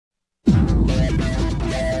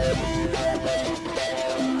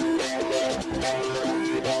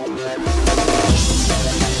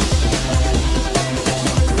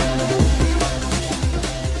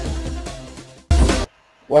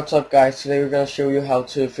What's up guys, today we're going to show you how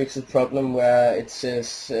to fix the problem where it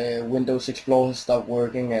says Windows Explorer has stopped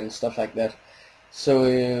working and stuff like that.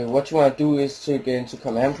 So what you want to do is to get into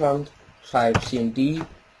command prompt, type cmd.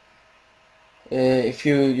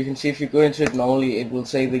 You can see if you go into it normally it will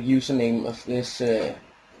say the username of this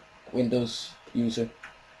Windows user.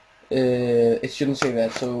 It shouldn't say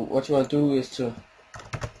that, so what you want to do is to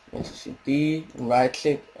enter cd, right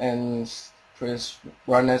click and press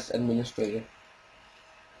run as administrator.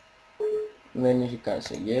 And then you gotta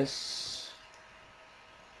say yes,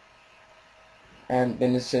 and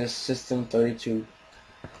then it says system32.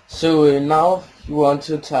 So now you want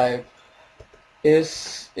to type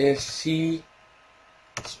sfc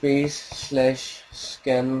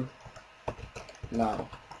 /scan now,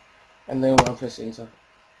 and then we'll press enter,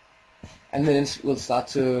 and then it will start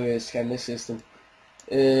to scan the system.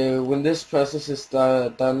 When this process is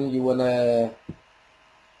done, you wanna,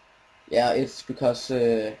 it's because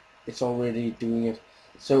it's already doing it.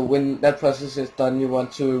 So when that process is done, you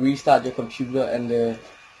want to restart your computer, and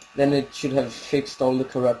then it should have fixed all the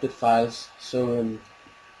corrupted files. So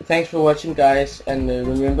thanks for watching guys, and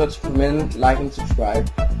remember to comment, like and subscribe.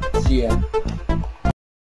 See ya.